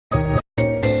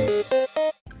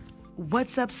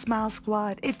What's up, Smile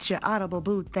Squad? It's your audible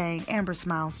boo thing, Amber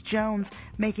Smiles Jones,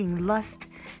 making lust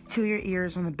to your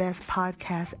ears on the best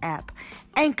podcast app,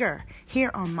 Anchor, here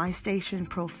on my station,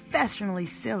 Professionally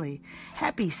Silly.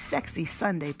 Happy sexy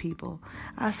Sunday, people.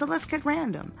 So let's get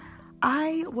random.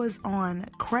 I was on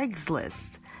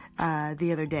Craigslist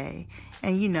the other day,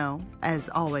 and you know, as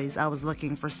always, I was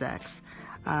looking for sex.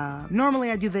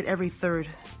 Normally I do that every third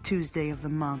Tuesday of the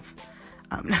month.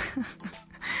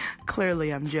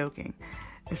 Clearly I'm joking,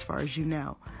 as far as you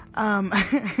know.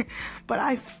 But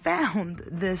I found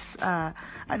this, I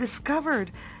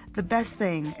discovered the best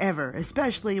thing ever,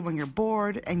 especially when you're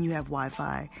bored and you have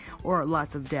Wi-Fi or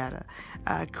lots of data.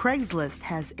 Craigslist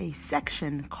has a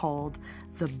section called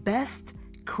the best of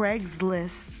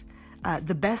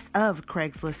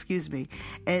Craigslist,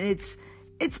 and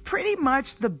it's pretty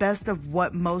much the best of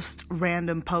what most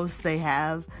random posts they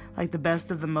have, like the best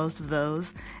of the most of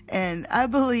those. And I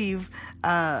believe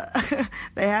they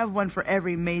have one for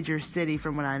every major city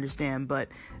from what I understand, but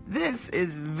this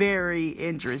is very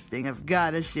interesting. I've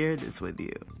got to share this with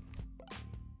you.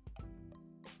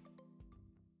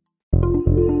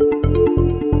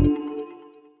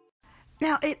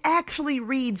 Now, it actually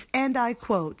reads, and I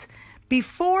quote,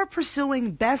 "Before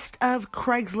pursuing best of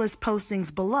Craigslist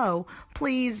postings below,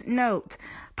 please note,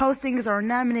 postings are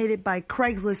nominated by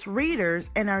Craigslist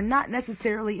readers and are not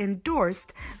necessarily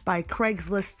endorsed by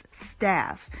Craigslist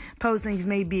staff. Postings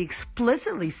may be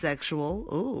explicitly sexual."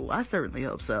 Ooh, I certainly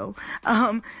hope so.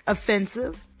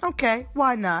 Offensive. Okay,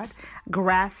 why not?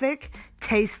 Graphic,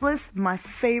 tasteless, my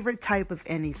favorite type of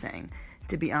anything,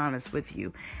 to be honest with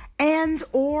you. And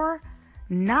or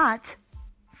not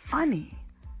funny.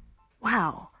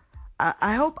 Wow.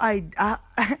 I hope I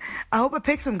hope I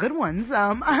picked some good ones.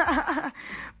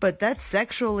 But that's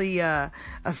sexually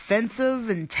offensive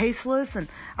and tasteless, and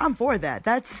I'm for that.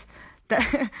 That's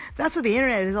what the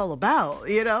internet is all about,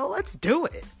 you know? Let's do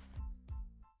it.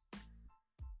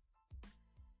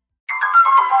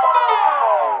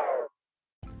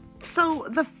 So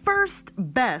the first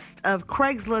best of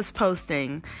Craigslist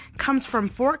posting comes from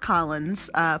Fort Collins,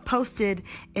 posted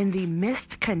in the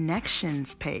Missed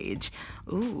Connections page.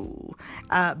 Ooh,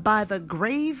 by the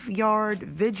Graveyard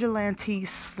Vigilante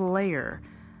Slayer.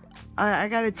 I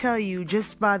gotta tell you,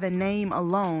 just by the name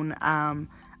alone, I'm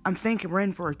thinking we're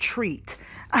in for a treat.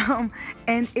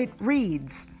 And it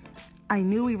reads, "I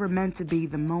knew we were meant to be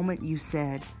the moment you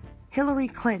said Hillary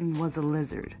Clinton was a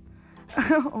lizard."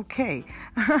 Okay.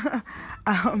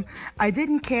 I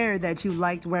didn't care that you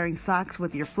liked wearing socks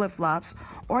with your flip-flops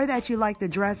or that you liked to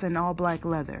dress in all black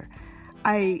leather.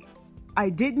 I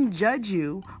didn't judge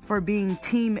you for being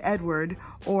Team Edward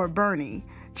or Bernie.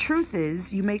 Truth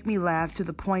is, you make me laugh to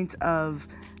the point of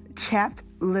chapped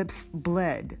lips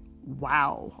bled.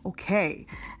 Wow, okay.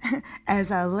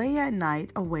 As I lay at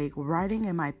night awake writing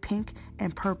in my pink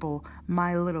and purple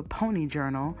My Little Pony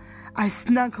journal, I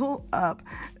snuggle up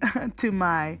to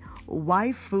my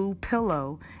waifu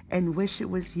pillow and wish it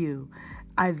was you.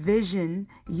 I vision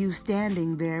you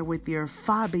standing there with your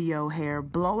Fabio hair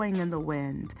blowing in the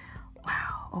wind.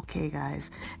 Wow, okay,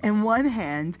 guys. In one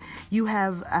hand, you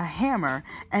have a hammer,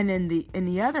 and in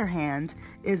the other hand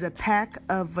is a pack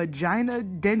of vagina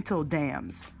dental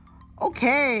dams.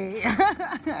 Okay,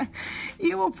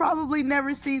 you will probably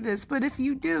never see this, but if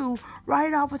you do,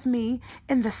 ride off with me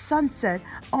in the sunset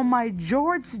on my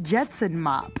George Jetson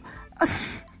mop.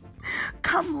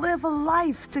 Come live a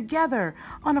life together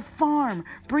on a farm,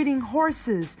 breeding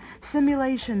horses,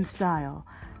 simulation style.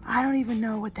 I don't even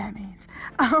know what that means.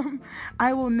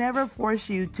 I will never force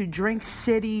you to drink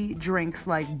shitty drinks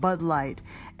like Bud Light,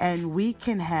 and we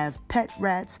can have pet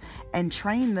rats and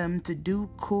train them to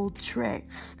do cool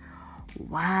tricks.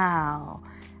 Wow.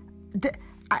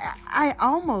 I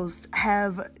almost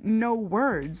have no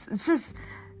words. It's just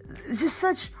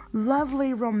such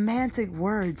lovely romantic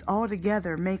words all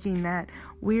together, making that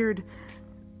weird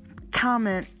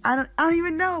comment. I don't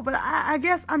even know, but I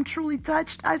guess I'm truly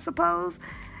touched, I suppose.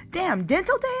 Damn,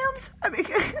 dental dams? I mean,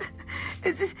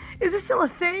 is this still a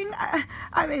thing?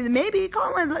 I mean, maybe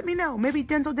call in, let me know. Maybe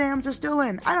dental dams are still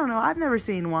in. I don't know. I've never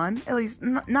seen one, at least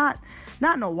not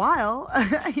in a while,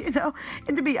 you know.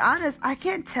 And to be honest, I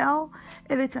can't tell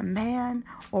if it's a man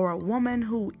or a woman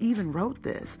who even wrote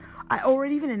this, or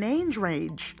even an age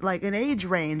range.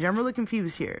 I'm really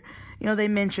confused here. You know, they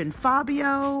mentioned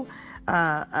Fabio,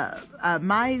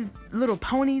 My Little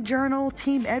Pony journal,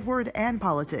 Team Edward, and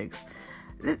politics.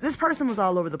 This person was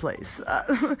all over the place.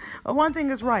 One thing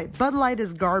is right. Bud Light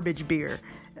is garbage beer.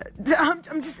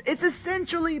 It's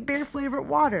essentially beer flavored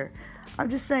water. I'm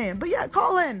just saying. But yeah,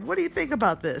 call in. What do you think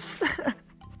about this?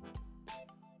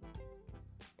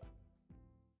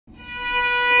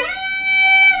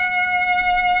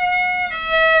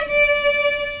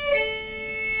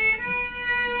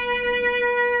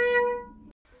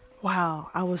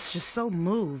 was just so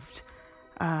moved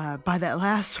by that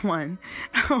last one.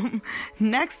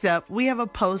 Next up, we have a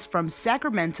post from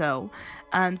Sacramento,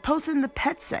 and posted in the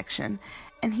pet section,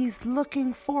 and he's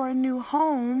looking for a new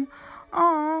home,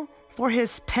 for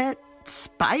his pet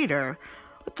spider.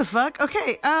 What the fuck?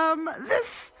 Okay,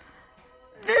 this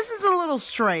is a little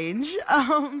strange.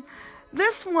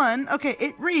 This one, okay,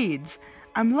 it reads,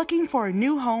 I'm looking for a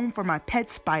new home for my pet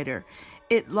spider.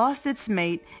 It lost its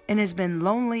mate and has been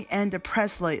lonely and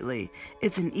depressed lately.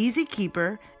 It's an easy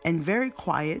keeper and very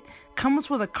quiet. Comes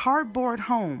with a cardboard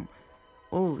home.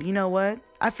 Oh, you know what?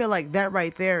 I feel like that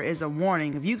right there is a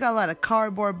warning. If you got a lot of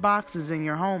cardboard boxes in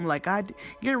your home, like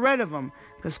get rid of them.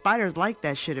 Because spiders like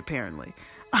that shit, apparently.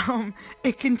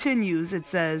 It continues. It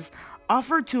says,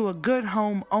 offer to a good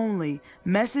home only.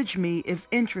 Message me if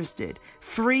interested.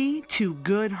 3 to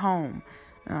good home.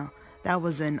 Oh, that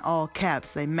was in all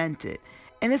caps. They meant it.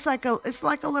 And it's like a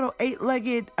little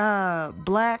 8-legged,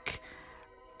 black,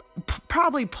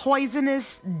 probably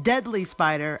poisonous, deadly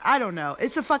spider. I don't know.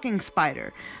 It's a fucking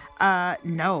spider.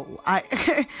 No,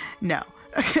 no,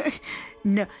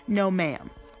 no, ma'am.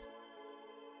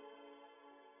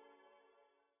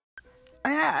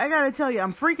 I gotta tell you,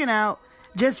 I'm freaking out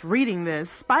just reading this.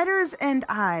 Spiders and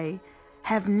I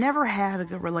have never had a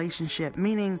good relationship,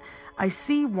 meaning I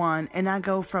see one and I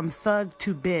go from thug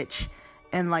to bitch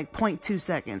in like 0.2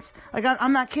 seconds. Like,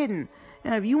 I'm not kidding.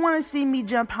 And if you want to see me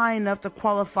jump high enough to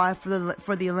qualify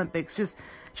for the Olympics,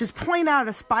 just point out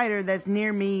a spider that's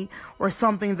near me or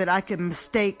something that I could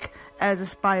mistake as a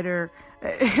spider.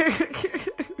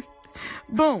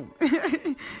 Boom.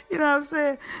 You know what I'm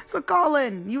saying? So call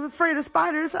in. You afraid of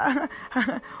spiders?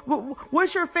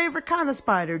 What's your favorite kind of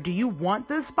spider? Do you want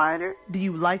this spider? Do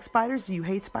you like spiders? Do you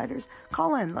hate spiders?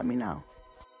 Call in. Let me know.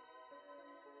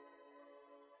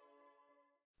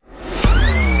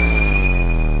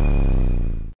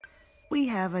 We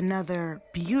have another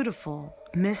beautiful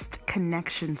missed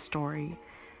connection story.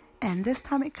 And this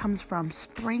time it comes from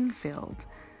Springfield.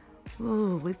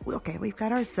 Ooh, we've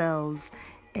got ourselves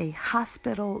a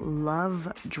hospital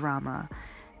love drama.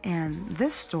 And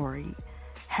this story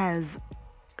has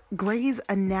Grey's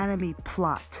Anatomy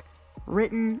plot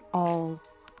written all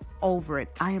over it.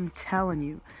 I am telling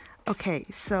you. Okay,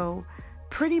 so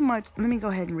pretty much, let me go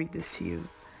ahead and read this to you.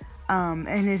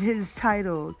 And it is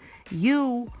titled,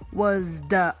 You Was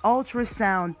the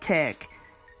Ultrasound Tech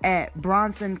at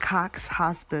Bronson Cox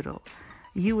Hospital.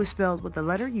 U was spelled with the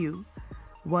letter U.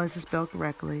 Was is spelled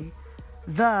correctly.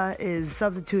 The is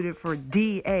substituted for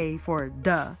D-A for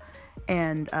duh.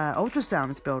 And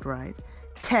ultrasound is spelled right.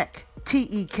 Tech,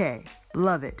 T-E-K.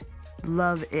 Love it.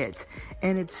 Love it.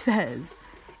 And it says,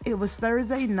 it was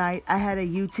Thursday night. I had a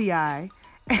UTI.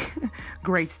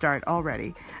 Great start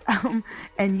already.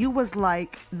 And you was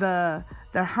like the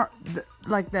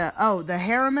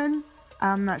Harriman.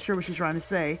 I'm not sure what she's trying to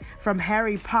say. From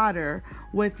Harry Potter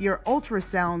with your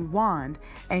ultrasound wand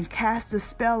and cast a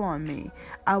spell on me.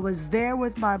 I was there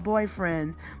with my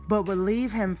boyfriend, but would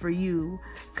leave him for you,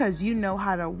 'cause you know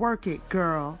how to work it,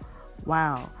 girl.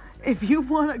 Wow. If you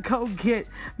want to go get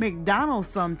McDonald's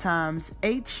sometimes,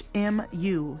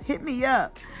 HMU, hit me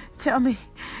up. Tell me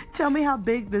how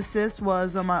big the cyst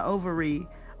was on my ovary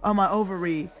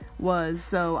was,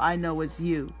 so I know it's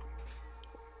you.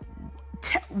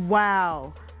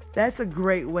 Wow. That's a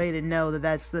great way to know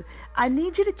that's the... I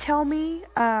need you to tell me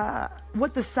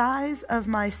what the size of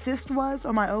my cyst was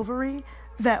on my ovary.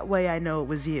 That way I know it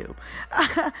was you.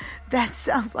 That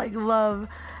sounds like love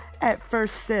at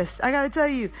first cyst. I gotta tell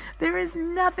you, there is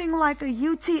nothing like a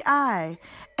UTI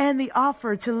and the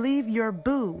offer to leave your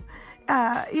boo,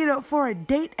 for a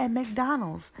date at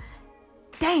McDonald's.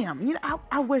 Damn,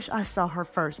 I wish I saw her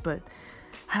first, but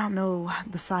I don't know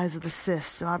the size of the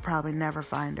cyst, so I'll probably never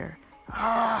find her.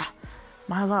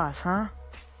 My loss, huh?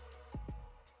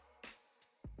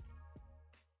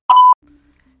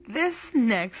 This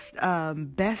next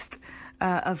best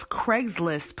of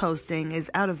Craigslist posting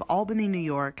is out of Albany, New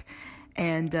York,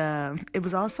 and it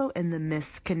was also in the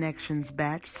Missed Connections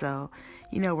batch, so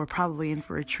we're probably in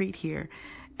for a treat here.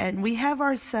 And we have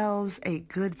ourselves a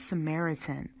Good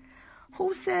Samaritan.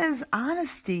 Who says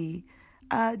honesty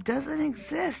doesn't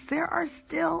exist? There are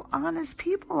still honest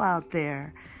people out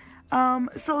there.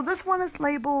 So this one is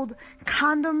labeled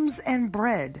Condoms and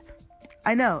Bread.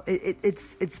 I know,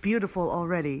 it's beautiful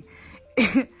already.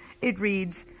 It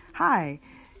reads, Hi,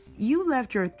 you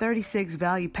left your 36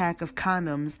 value pack of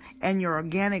condoms and your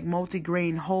organic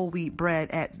multigrain whole wheat bread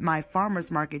at my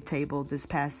farmer's market table this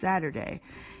past Saturday.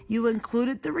 You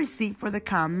included the receipt for the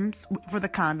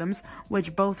condoms,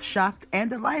 which both shocked and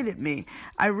delighted me.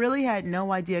 I really had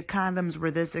no idea condoms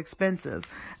were this expensive.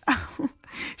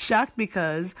 Shocked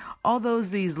because although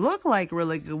these look like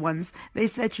really good ones, they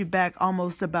set you back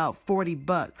almost about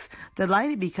 $40.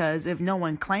 Delighted because if no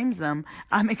one claims them,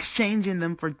 I'm exchanging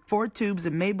them for 4 tubes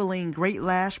of Maybelline Great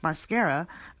Lash Mascara,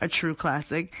 a true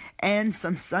classic, and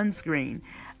some sunscreen.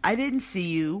 I didn't see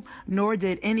you, nor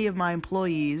did any of my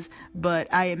employees,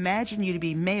 but I imagine you to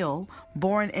be male,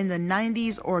 born in the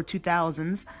 90s or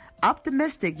 2000s,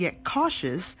 optimistic yet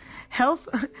cautious, health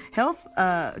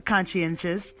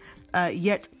conscientious,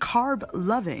 yet carb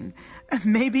loving,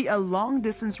 maybe a long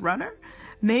distance runner.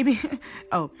 Maybe,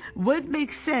 would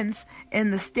make sense in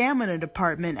the stamina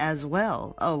department as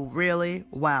well. Oh, really?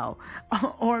 Wow.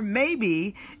 Or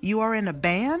maybe you are in a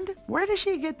band? Where did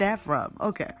she get that from?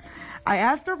 Okay. I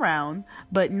asked around,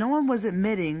 but no one was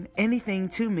admitting anything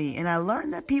to me, and I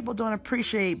learned that people don't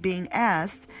appreciate being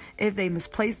asked if they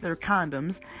misplaced their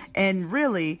condoms, and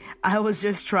really, I was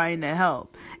just trying to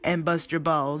help and bust your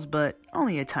balls, but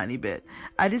only a tiny bit.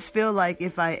 I just feel like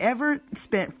if I ever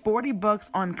spent $40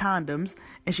 on condoms,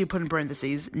 and she put in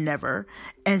parentheses, never,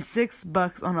 and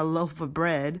 $6 on a loaf of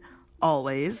bread,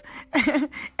 always,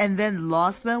 and then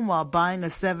lost them while buying a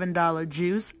 $7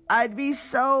 juice, I'd be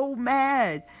so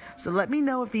mad. So let me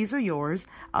know if these are yours.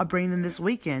 I'll bring them this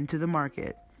weekend to the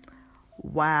market.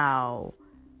 Wow.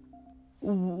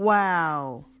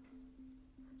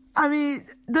 I mean,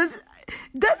 doesn't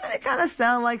it kind of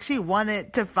sound like she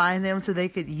wanted to find them so they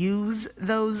could use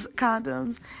those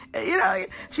condoms? You know,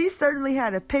 she certainly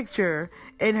had a picture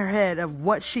in her head of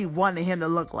what she wanted him to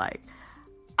look like.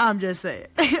 I'm just saying.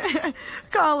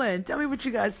 Call in. Tell me what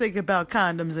you guys think about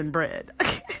condoms and bread.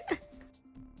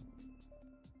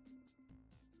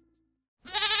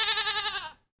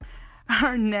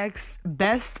 Our next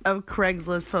best of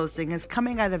Craigslist posting is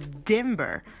coming out of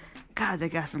Denver. God, they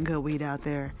got some good weed out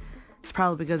there. It's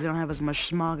probably because they don't have as much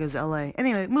smog as LA.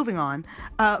 Anyway, moving on.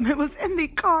 It was in the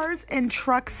cars and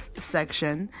trucks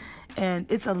section, and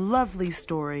it's a lovely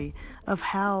story of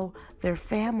how their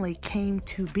family came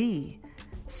to be.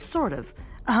 Sort of.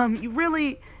 You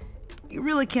really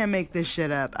can't make this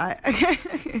shit up.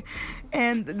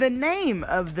 And the name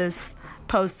of this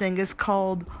posting is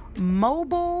called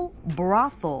Mobile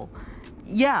Brothel.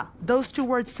 Yeah, those two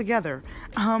words together.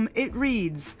 It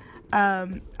reads,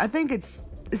 I think it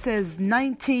says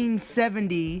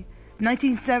 1970s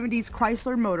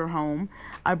Chrysler motorhome.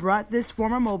 I brought this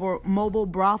former mobile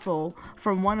brothel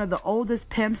from one of the oldest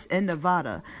pimps in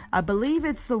Nevada. I believe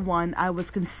it's the one I was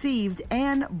conceived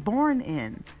and born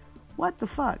in. What the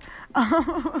fuck?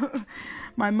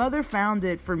 My mother found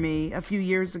it for me a few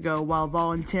years ago while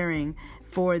volunteering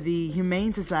for the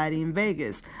Humane Society in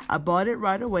Vegas. I bought it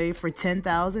right away for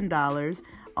 $10,000.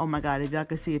 Oh my God, if y'all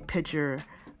could see a picture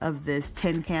of this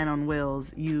tin can on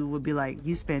wheels, you would be like,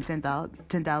 you spent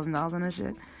 $10,000 on this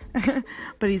shit?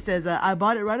 But he says, I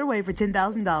bought it right away for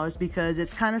 $10,000 because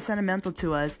it's kind of sentimental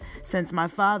to us since my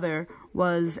father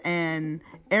was an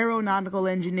aeronautical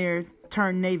engineer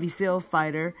turned Navy SEAL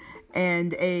fighter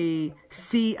and a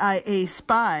CIA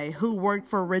spy who worked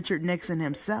for Richard Nixon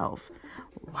himself.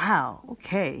 Wow,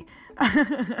 okay.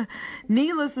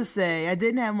 Needless to say, I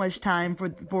didn't have much time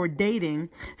for dating,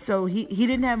 so he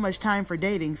didn't have much time for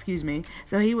dating, excuse me,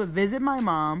 so he would visit my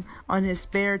mom on his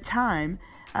spare time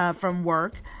from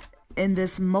work in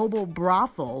this mobile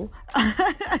brothel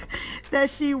that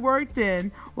she worked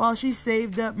in while she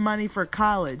saved up money for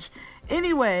college.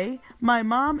 Anyway, my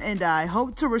mom and I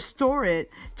hope to restore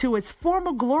it to its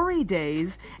former glory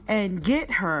days and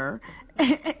get her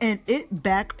and it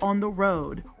back on the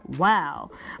road.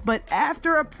 Wow. But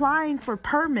after applying for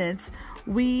permits,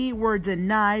 we were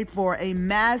denied for a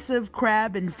massive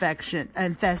crab infestation,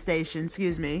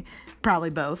 probably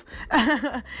both,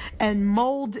 and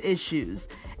mold issues.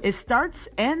 It starts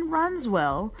and runs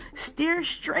well, steers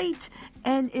straight,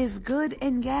 and is good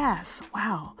in gas.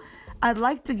 Wow. I'd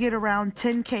like to get around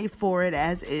 $10,000 for it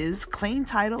as is, clean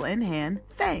title in hand.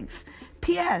 Thanks.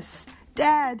 P.S.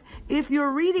 Dad, if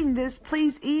you're reading this,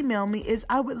 please email me as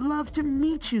I would love to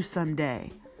meet you someday.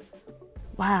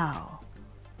 Wow.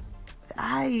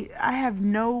 I have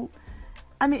no...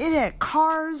 I mean, it had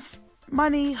cars,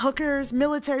 money, hookers,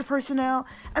 military personnel.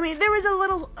 I mean, there was a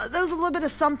little bit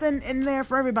of something in there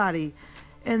for everybody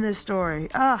in this story.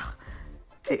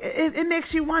 It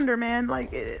makes you wonder, man,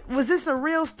 like, was this a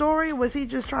real story? Was he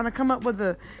just trying to come up with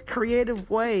a creative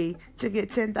way to get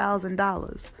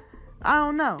 $10,000? I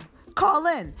don't know. Call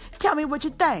in. Tell me what you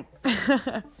think.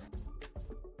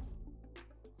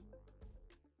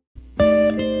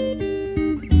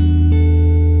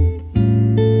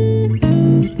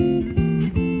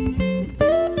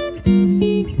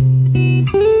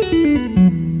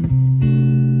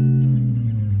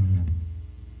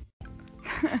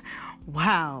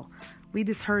 we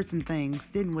just heard some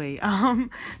things, didn't we?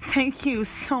 Thank you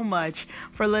so much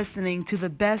for listening to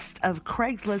the best of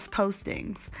Craigslist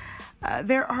postings.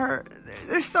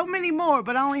 There's so many more,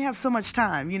 but I only have so much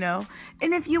time, And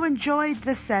if you enjoyed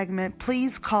this segment,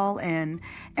 please call in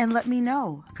and let me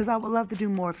know, because I would love to do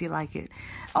more if you like it.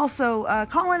 Also,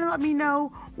 call in and let me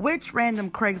know which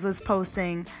random Craigslist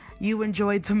posting you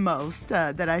enjoyed the most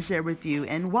that I shared with you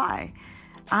and why.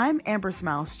 I'm Amber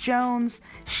Smiles Jones,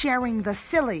 sharing the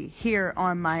silly here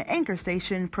on my anchor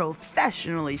station,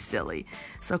 Professionally Silly.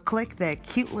 So click that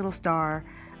cute little star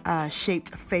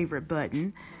shaped favorite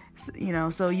button,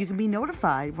 so you can be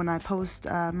notified when I post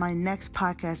my next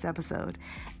podcast episode.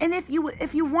 And if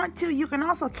you want to, you can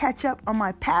also catch up on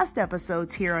my past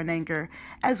episodes here on Anchor,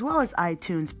 as well as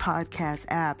iTunes podcast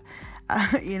app.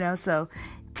 So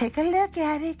take a look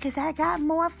at it, because I got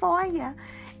more for you.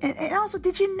 And also,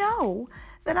 did you know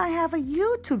that I have a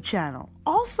YouTube channel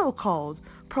also called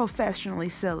Professionally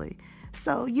Silly?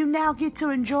 So you now get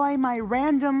to enjoy my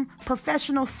random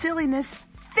professional silliness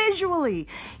visually.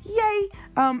 Yay!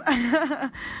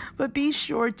 But be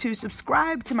sure to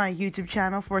subscribe to my YouTube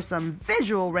channel for some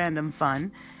visual random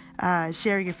fun.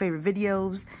 Share your favorite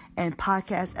videos and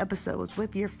podcast episodes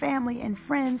with your family and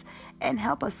friends, and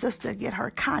help a sister get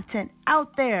her content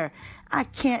out there. I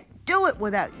can't do it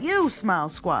without you, Smile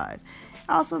Squad.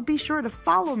 Also, be sure to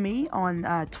follow me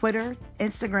on Twitter,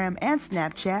 Instagram, and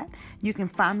Snapchat. You can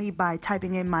find me by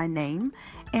typing in my name,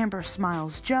 Amber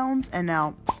Smiles Jones, and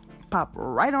I'll pop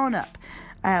right on up.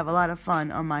 I have a lot of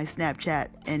fun on my Snapchat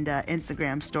and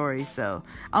Instagram stories, so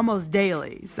almost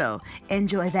daily. So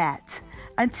enjoy that.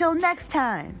 Until next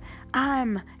time,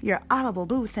 I'm your audible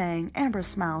boo thing, Amber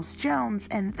Smiles Jones,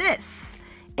 and this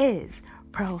is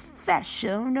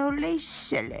Professionally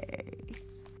Silly.